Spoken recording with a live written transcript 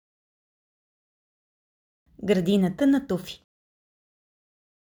Градината на Туфи.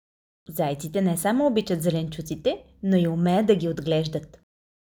 Зайците не само обичат зеленчуците, но и умеят да ги отглеждат.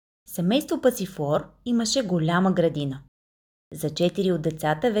 Семейство Пасифлор имаше голяма градина. За 4 от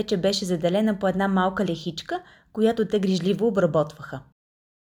децата вече беше заделена по една малка лехичка, която те грижливо обработваха.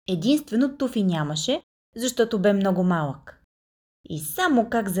 Единствено Туфи нямаше, защото бе много малък. И само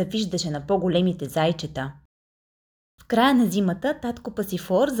как завиждаше на по-големите зайчета. В края на зимата татко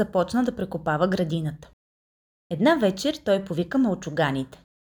Пасифлор започна да прекопава градината. Една вечер той повика мълчуганите.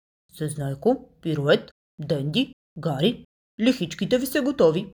 Съзнайко, пирует, денди, гари, лехичките ви са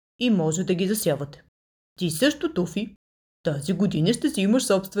готови и може да ги засявате. Ти също, Туфи. Тази година ще си имаш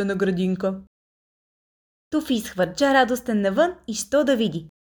собствена градинка. Туфи изхвърча радостен навън и що да види.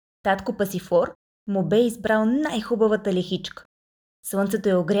 Татко Пасифлор му бе избрал най-хубавата лехичка. Слънцето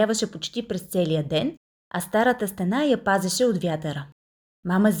я огряваше почти през целия ден, а старата стена я пазеше от вятъра.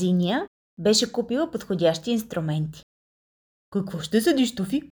 Мама Зиния беше купила подходящи инструменти. Какво ще съдиш,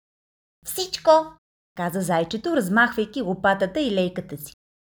 Туфи? Всичко, каза зайчето, размахвайки лопатата и лейката си.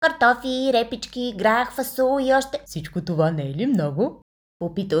 Картофи, репички, грах, фасул и още... Всичко това не е ли много?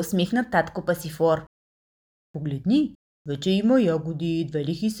 Попита усмихна татко Пасифлор. Погледни, вече има ягоди, 2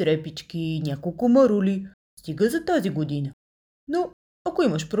 лихи с репички, няколко марули. Стига за тази година. Но, ако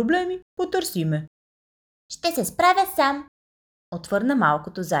имаш проблеми, потърси ме. Ще се справя сам, отвърна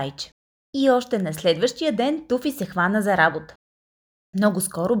малкото зайче. И още на следващия ден Туфи се хвана за работа. Много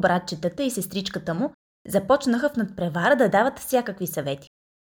скоро братчетата и сестричката му започнаха в надпревара да дават всякакви съвети.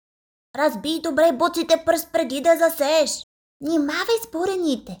 Разбий добре буците пръст преди да засееш. Внимавай с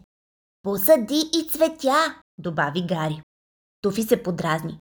бурените. Посади и цветя, добави Гари. Туфи се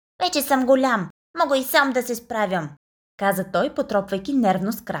подразни. Вече съм голям, мога и сам да се справям, каза той, потропвайки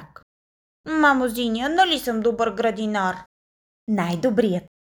нервно с крак. Мамо Зиния, нали съм добър градинар?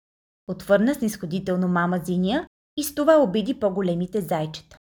 Най-добрият, отвърна снизходително мама Зиния и с това обиди по-големите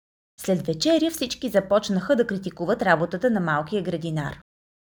зайчета. След вечеря всички започнаха да критикуват работата на малкия градинар.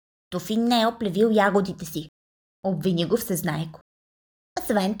 Туфи не е оплевил ягодите си, обвини го всезнайко.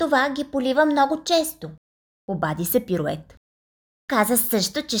 Освен това ги полива много често, обади се Пирует. Каза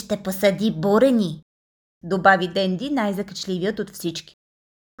също, че ще посади бурени, добави Денди, най-закачливият от всички.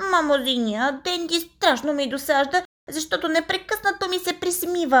 Мамо Зиния, Денди страшно ми досажда, защото непрекъснато ми се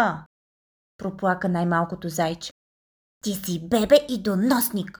присмива, проплака най-малкото зайче. Ти си бебе и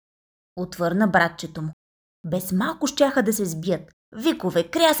доносник, отвърна братчето му. Без малко щяха да се сбият. Викове,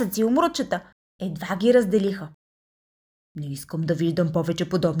 крясъци, умручета. Едва ги разделиха. Не искам да виждам повече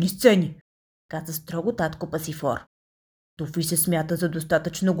подобни сцени, каза строго татко Пасифлор. Туфи се смята за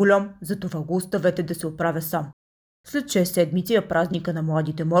достатъчно голям, затова го оставете да се оправя сам. След 6 седмици е празника на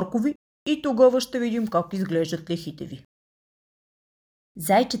младите моркови и тогава ще видим как изглеждат лехите ви.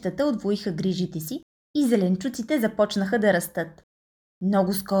 Зайчетата отвоиха грижите си и зеленчуците започнаха да растат.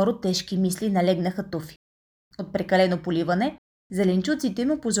 Много скоро тежки мисли налегнаха Туфи. От прекалено поливане, зеленчуците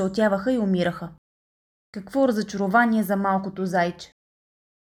му пожълтяваха и умираха. Какво разочарование за малкото зайче!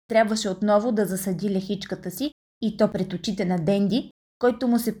 Трябваше отново да засади лехичката си и то пред очите на Денди, който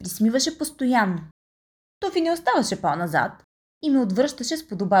му се присмиваше постоянно. Туфи не оставаше по-назад и ме отвръщаше с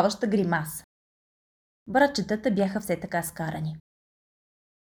подобаваща гримаса. Братчетата бяха все така скарани.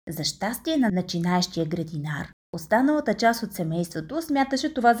 За щастие на начинаещия градинар, останалата част от семейството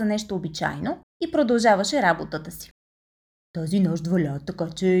смяташе това за нещо обичайно и продължаваше работата си. Тази нощ валя, така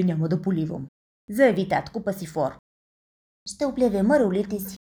че няма да поливам, заяви татко Пасифлор. Ще оплевя марулите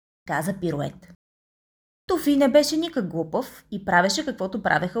си, каза Пирует. Туфи не беше никак глупав и правеше каквото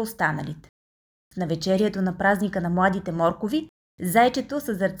правеха останалите. В навечерието на празника на младите моркови, зайчето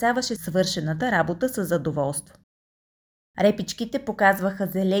съзърцаваше свършената работа със задоволство. Репичките показваха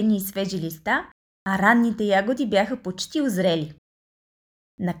зелени и свежи листа, а ранните ягоди бяха почти озрели.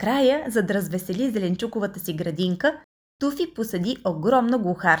 Накрая, за да развесели зеленчуковата си градинка, Туфи посади огромно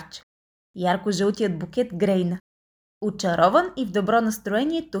глухарче. Ярко-жълтият букет грейна. Очарован и в добро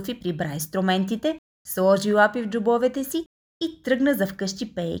настроение, Туфи прибра инструментите, сложи лапи в джобовете си и тръгна за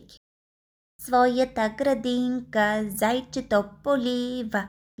вкъщи пеейки. Своята градинка зайчето полива,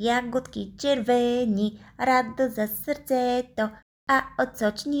 ягодки червени, радост за сърцето, а от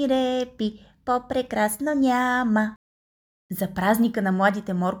сочни репи по-прекрасно няма. За празника на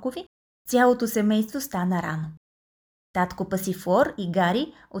младите моркови цялото семейство стана рано. Татко Пасифлор и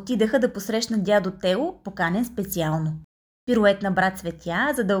Гари отидаха да посрещнат дядо Тело, поканен специално. Пирует набра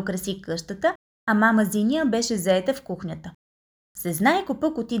цветя, за да украси къщата, а мама Зиния беше заета в кухнята. Всезнайко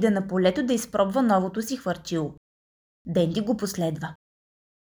пък отиде на полето да изпробва новото си хвърчило. Денди го последва.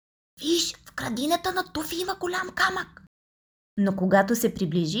 Виж, в градината на Туфи има голям камък. Но когато се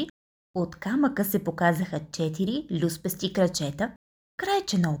приближи, От камъка се показаха 4 люспести крачета,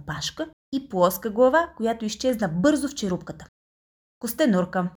 крайче на опашка и плоска глава, която изчезна бързо в черупката.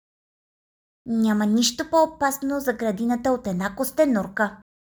 Костенурка. Няма нищо по-опасно за градината от една костенурка.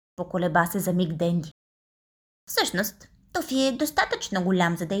 Поколеба се за миг Денди. Всъщност, Туфи е достатъчно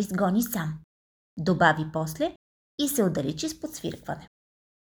голям, за да изгони сам. Добави после и се отдалечи с подсвиркване.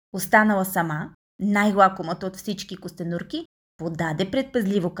 Останала сама, най-лакомата от всички костенурки, подаде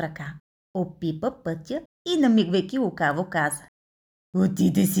предпазливо крака, опипа пътя и намигвайки лукаво каза: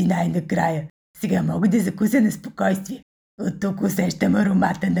 Отиде си най-накрая. Сега мога да закуся на спокойствие. От тук усещам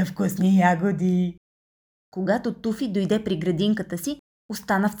аромата на вкусни ягоди. Когато Туфи дойде при градинката си,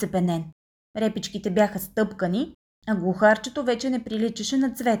 остана вцепенен. Репичките бяха стъпкани, а глухарчето вече не приличаше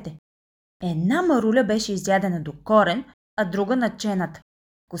на цвете. Една маруля беше изядена до корен, а друга начената.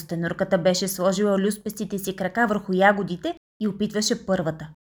 Костенурката беше сложила люспестите си крака върху ягодите и опитваше първата.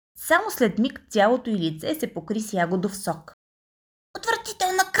 Само след миг цялото й лице се покри с ягодов сок.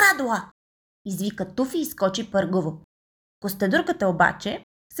 Отвратителна крадла! Извика Туфи и скочи пъргаво. Костенурката обаче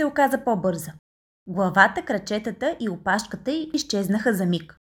се оказа по-бърза. Главата, крачетата и опашката й изчезнаха за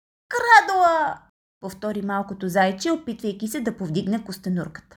миг. Крадла! Повтори малкото зайче, опитвайки се да повдигне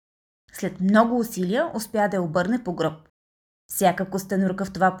костенурката. След много усилия успя да я обърне по гръб. Всяка костенурка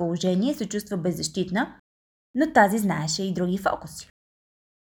в това положение се чувства беззащитна, но тази знаеше и други фокуси.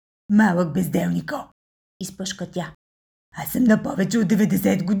 Малък безделнико, изпъшка тя. Аз съм на повече от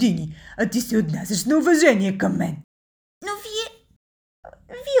 90 години, а ти се отнасяш на уважение към мен. Но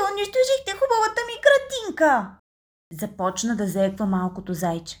вие унищожихте хубавата ми градинка! Започна да заеква малкото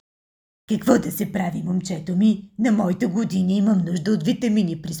зайче. Какво да се прави, момчето ми? На моите години имам нужда от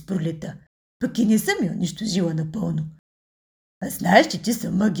витамини през пролета. Пък и не съм я унищожила напълно. А знаеш, че ти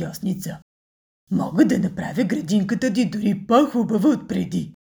съм магиосница. Мога да направя градинката ти дори по-хубава от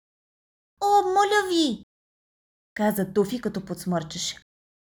преди. О, моля ви! Каза Туфи, като подсмърчеше.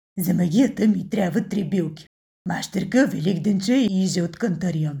 За магията ми трябва 3 билки. Мащерка, великденче и иже от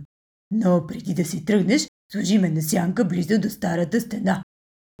кантарион. Но преди да си тръгнеш, сложи ме на сянка близо до старата стена.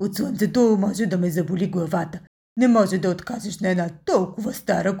 От слънцето може да ме заболи главата. Не може да откажеш на една толкова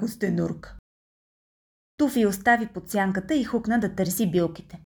стара костенурка. Туфи остави под сянката и хукна да търси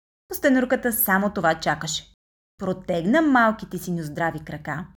билките. Костенурката само това чакаше. Протегна малките си ноздрави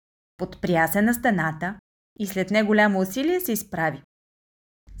крака, подпря се на стената и след неголямо усилие се изправи.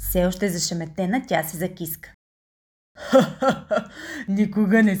 Все още зашеметена, тя се закиска. Ха-ха-ха!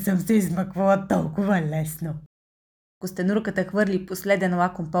 Никога не съм се измъквала толкова лесно. Костенурката хвърли последен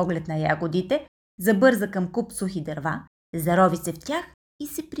лаком поглед на ягодите, забърза към куп сухи дърва, зарови се в тях и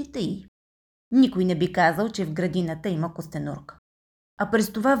се притаи. Никой не би казал, че в градината има костенурка. А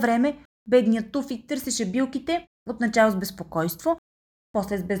през това време бедният Туфи търсеше билките отначало с безпокойство,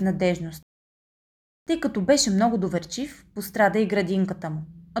 после с безнадежност. Тъй като беше много доверчив, пострада и градинката му,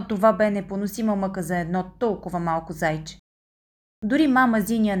 а това бе непоносима мъка за едно толкова малко зайче. Дори мама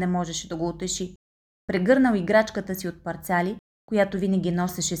Зиния не можеше да го утеши. Прегърнал играчката си от парцали, която винаги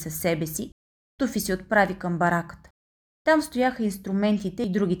носеше със себе си, Туфи се отправи към бараката. Там стояха инструментите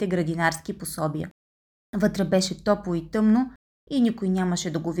и другите градинарски пособия. Вътре беше топло и тъмно и никой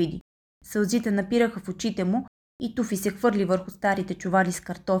нямаше да го види. Сълзите напираха в очите му и Туфи се хвърли върху старите чували с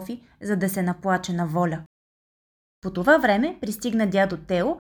картофи, за да се наплаче на воля. По това време пристигна дядо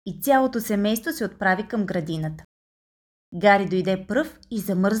Тео и цялото семейство се отправи към градината. Гари дойде пръв и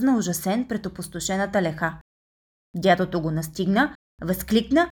замръзна ужасен пред опустошената леха. Дядото го настигна,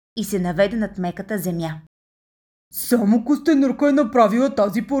 възкликна и се наведе над меката земя. Само костенурка е направила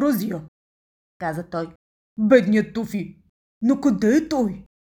тази поразия, каза той. Бедният Туфи. Но къде е той?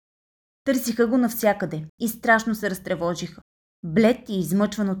 Търсиха го навсякъде и страшно се разтревожиха. Блед и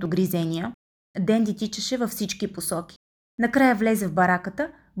измъчван от огризения, Денди тичаше във всички посоки. Накрая влезе в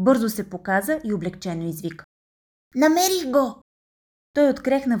бараката, бързо се показа и облегчено извика. Намерих го! Той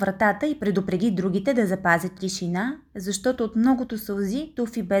открехна вратата и предупреди другите да запазят тишина, защото от многото сълзи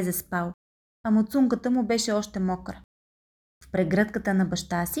Туфи бе заспал, а муцунката му беше още мокра. В прегръдката на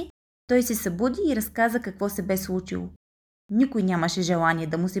баща си той се събуди и разказа какво се бе случило. Никой нямаше желание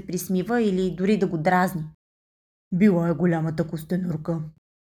да му се присмива или дори да го дразни. Била е голямата костенурка,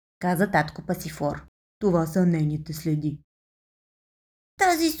 каза татко Пасифлор. Това са нейните следи.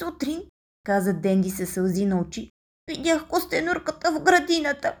 Тази сутрин, каза Денди със сълзи на очи, видях костенурката в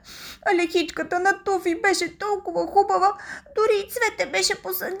градината, а лехичката на Туфи беше толкова хубава, дори и цвете беше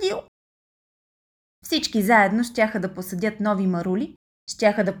посадил. Всички заедно щяха да посадят нови марули,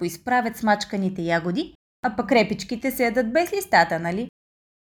 щяха да поизправят смачканите ягоди, а пък репичките се ядат без листата, нали?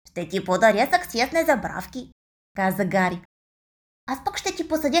 Ще ти подаря саксия с незабравки, каза Гари. Аз пък ще ти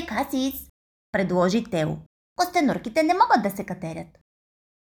посадя касис, предложи Тео. костенурките не могат да се катерят.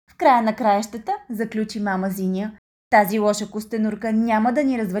 В края на краищата, заключи мама Зиня, тази лоша костенурка няма да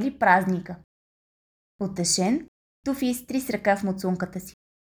ни развали празника. Утешен, Туфи изтри с ръка в муцунката си.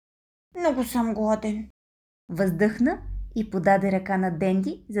 Много съм гладен. Въздъхна и подаде ръка на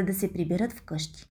Денди, за да се приберат вкъщи.